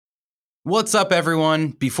What's up, everyone?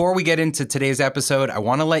 Before we get into today's episode, I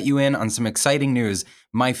want to let you in on some exciting news.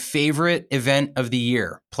 My favorite event of the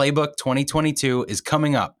year, Playbook 2022, is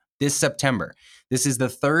coming up this September. This is the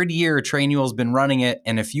third year Trainual's been running it,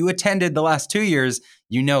 and if you attended the last 2 years,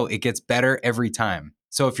 you know it gets better every time.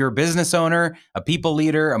 So if you're a business owner, a people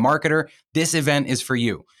leader, a marketer, this event is for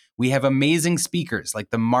you. We have amazing speakers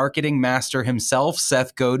like the marketing master himself,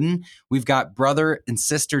 Seth Godin. We've got brother and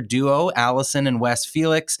sister duo, Allison and Wes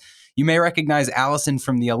Felix. You may recognize Allison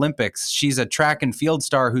from the Olympics. She's a track and field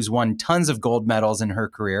star who's won tons of gold medals in her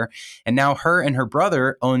career. And now her and her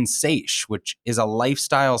brother own Saysh, which is a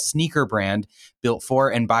lifestyle sneaker brand built for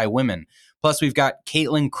and by women. Plus, we've got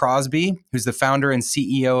Caitlin Crosby, who's the founder and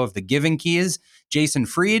CEO of The Giving Keys, Jason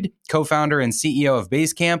Fried, co-founder and CEO of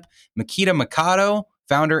Basecamp, Makita Mikado,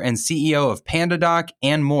 founder and CEO of PandaDoc,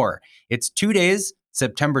 and more. It's 2 days,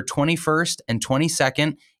 September 21st and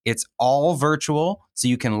 22nd. It's all virtual, so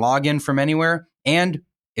you can log in from anywhere, and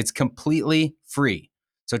it's completely free.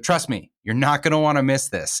 So trust me, you're not going to want to miss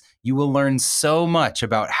this. You will learn so much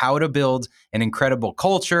about how to build an incredible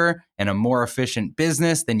culture and a more efficient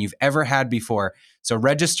business than you've ever had before. So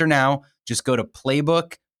register now. Just go to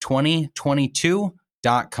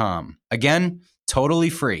playbook2022.com. Again, totally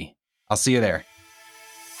free. I'll see you there.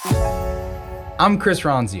 I'm Chris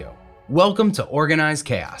Ronzio. Welcome to Organized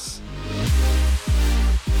Chaos.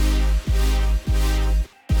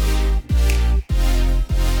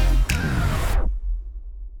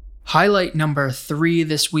 Highlight number 3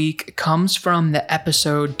 this week comes from the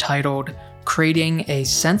episode titled Creating a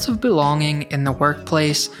Sense of Belonging in the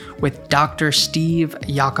Workplace with Dr. Steve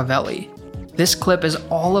Yacovelli. This clip is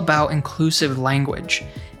all about inclusive language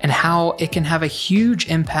and how it can have a huge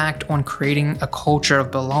impact on creating a culture of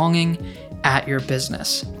belonging at your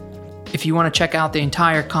business. If you want to check out the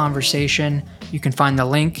entire conversation, you can find the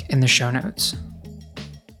link in the show notes.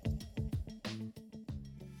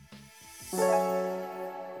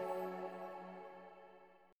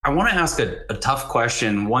 I want to ask a tough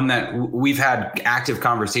question, one that we've had active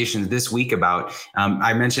conversations this week about.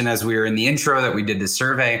 I mentioned as we were in the intro that we did this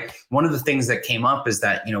survey. One of the things that came up is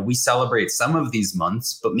that, we celebrate some of these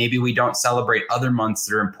months, but maybe we don't celebrate other months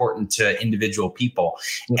that are important to individual people.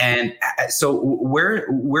 And so where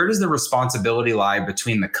does the responsibility lie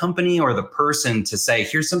between the company or the person to say,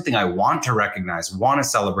 here's something I want to recognize, want to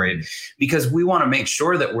celebrate, because we want to make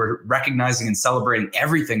sure that we're recognizing and celebrating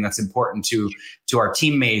everything that's important to our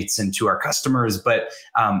teammates and to our customers, but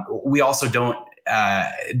we also don't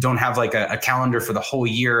have like a calendar for the whole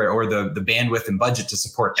year or the bandwidth and budget to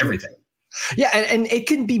support everything. Yeah, and it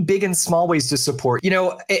can be big and small ways to support.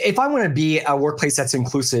 If I want to be a workplace that's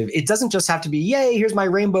inclusive, it doesn't just have to be, yay, here's my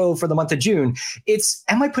rainbow for the month of June. It's,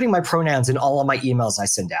 am I putting my pronouns in all of my emails I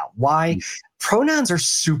send out? Why? Pronouns are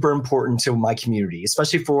super important to my community,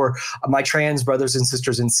 especially for my trans brothers and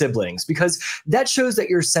sisters and siblings, because that shows that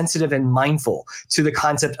you're sensitive and mindful to the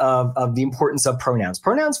concept of the importance of pronouns.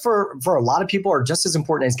 Pronouns for a lot of people are just as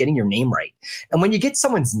important as getting your name right. And when you get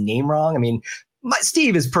someone's name wrong,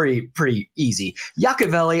 Steve is pretty easy.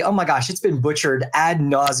 Yacovelli, oh my gosh, it's been butchered ad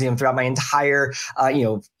nauseum throughout my entire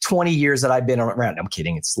 20 years that I've been around. I'm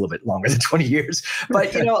kidding, it's a little bit longer than 20 years.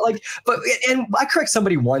 But and I correct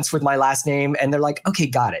somebody once with my last name and they're like, okay,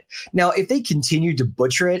 got it. Now, if they continue to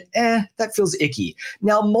butcher it, that feels icky.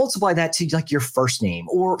 Now multiply that to like your first name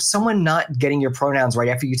or someone not getting your pronouns right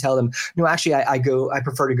after you tell them, no, actually I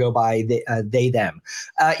prefer to go by they, them.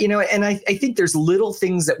 And I think there's little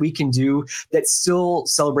things that we can do that still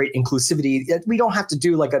celebrate inclusivity. We don't have to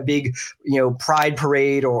do like a big, pride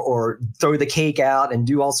parade or throw the cake out and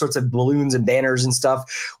do all sorts of balloons and banners and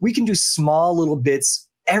stuff. We can do small little bits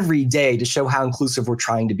every day to show how inclusive we're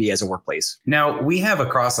trying to be as a workplace. Now, we have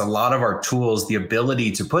across a lot of our tools the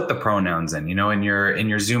ability to put the pronouns in, in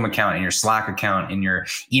your Zoom account, in your Slack account, in your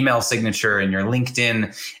email signature, in your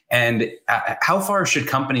LinkedIn. And how far should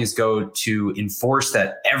companies go to enforce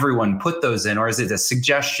that everyone put those in? Or is it a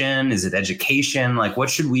suggestion? Is it education? Like, what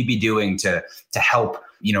should we be doing to help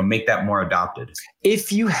make that more adopted?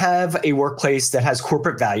 If you have a workplace that has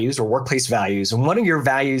corporate values or workplace values, and one of your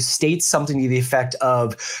values states something to the effect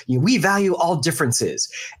of, we value all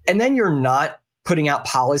differences, and then you're not putting out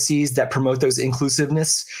policies that promote those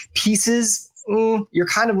inclusiveness pieces, you're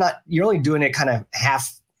only doing it kind of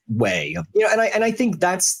halfway. And I think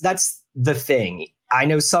that's the thing. I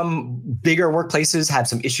know some bigger workplaces have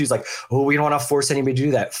some issues like, we don't want to force anybody to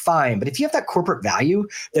do that. Fine. But if you have that corporate value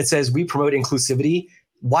that says we promote inclusivity,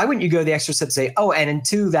 why wouldn't you go the extra step and say, oh, and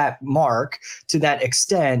to that mark, to that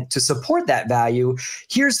extent, to support that value,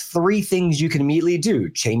 here's 3 things you can immediately do.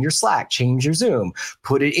 Change your Slack, change your Zoom,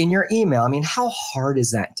 put it in your email. I mean, how hard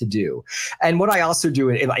is that to do? And what I also do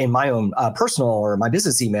in my own personal or my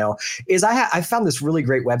business email is I found this really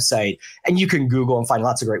great website, and you can Google and find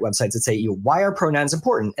lots of great websites that say, why are pronouns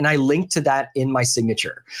important? And I link to that in my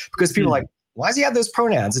signature because people are like, why does he have those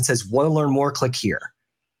pronouns? It says, want to learn more, click here.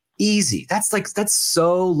 Easy. That's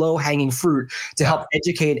so low hanging fruit to help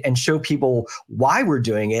educate and show people why we're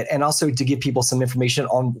doing it, and also to give people some information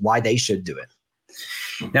on why they should do it.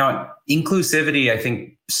 Now, inclusivity, I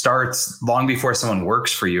think, starts long before someone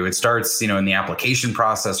works for you. It starts, in the application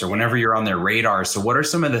process or whenever you're on their radar. So what are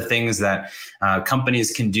some of the things that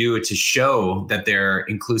companies can do to show that they're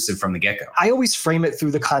inclusive from the get-go? I always frame it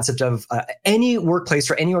through the concept of any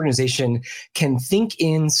workplace or any organization can think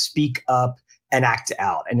in, speak up, and act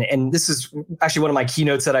out. And this is actually one of my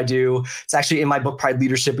keynotes that I do. It's actually in my book, Pride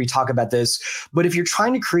Leadership. We talk about this. But if you're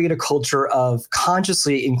trying to create a culture of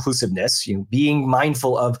consciously inclusiveness, being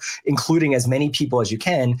mindful of including as many people as you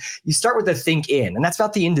can, you start with the think in, and that's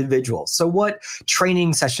about the individual. So what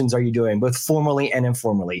training sessions are you doing, both formally and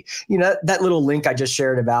informally? That little link I just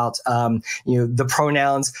shared about, the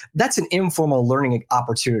pronouns, that's an informal learning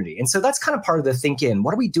opportunity. And so that's kind of part of the think in.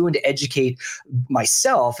 What are we doing to educate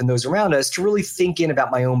myself and those around us to really think in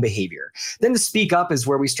about my own behavior? Then the speak up is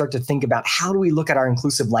where we start to think about how do we look at our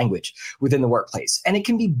inclusive language within the workplace? And it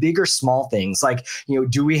can be big or small things like,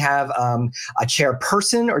 do we have a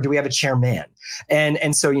chairperson or do we have a chairman?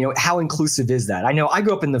 And so, how inclusive is that? I know I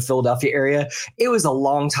grew up in the Philadelphia area. It was a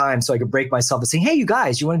long time so I could break myself and say, hey, you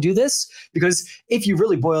guys, you want to do this? Because if you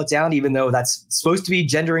really boil it down, even though that's supposed to be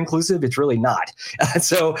gender inclusive, it's really not.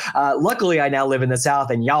 So luckily, I now live in the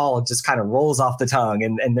South, and y'all just kind of rolls off the tongue,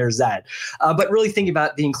 and there's that. But really think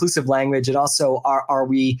about the inclusive language, and also are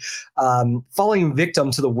we falling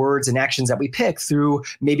victim to the words and actions that we pick through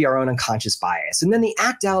maybe our own unconscious bias? And then the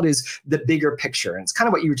act out is the bigger picture. And it's kind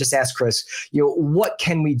of what you just asked, Chris, what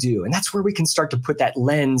can we do? And that's where we can start to put that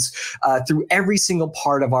lens through every single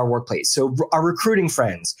part of our workplace. So our recruiting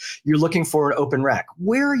friends, you're looking for an open rec.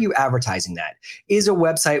 Where are you advertising that? Is a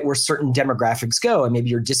website where certain demographics go, and maybe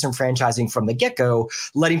you're disenfranchising from the get-go,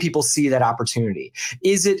 letting people see that opportunity?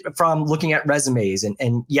 Is it from looking at resumes?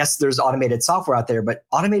 And yes, there's automated software out there, but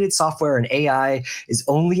automated software and AI is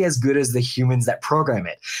only as good as the humans that program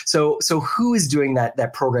it. So who is doing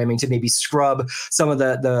that programming to maybe scrub some of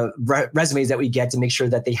the resumes that we get to make sure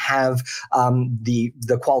that they have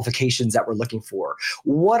the qualifications that we're looking for?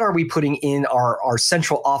 What are we putting in our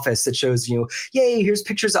central office that shows, yay, here's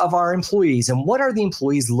pictures of our employees, and what are the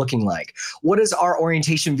employees looking like? What is our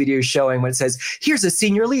orientation video showing when it says, here's a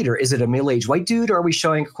senior leader? Is it a middle-aged white dude, or are we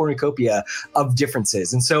showing a cornucopia of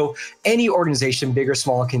differences? And so any organization, big or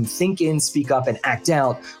small, can think in, speak up, and act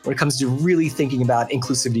out when it comes to really thinking about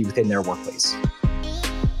inclusivity within their workplace.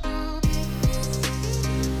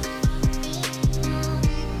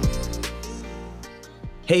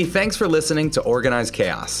 Hey, thanks for listening to Organized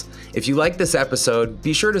Chaos. If you like this episode,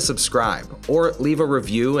 be sure to subscribe or leave a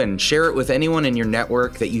review and share it with anyone in your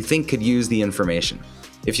network that you think could use the information.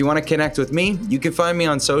 If you want to connect with me, you can find me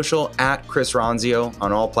on social at Chris Ronzio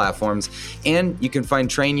on all platforms, and you can find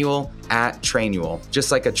Trainual at Trainual, just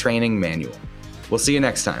like a training manual. We'll see you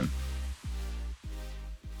next time.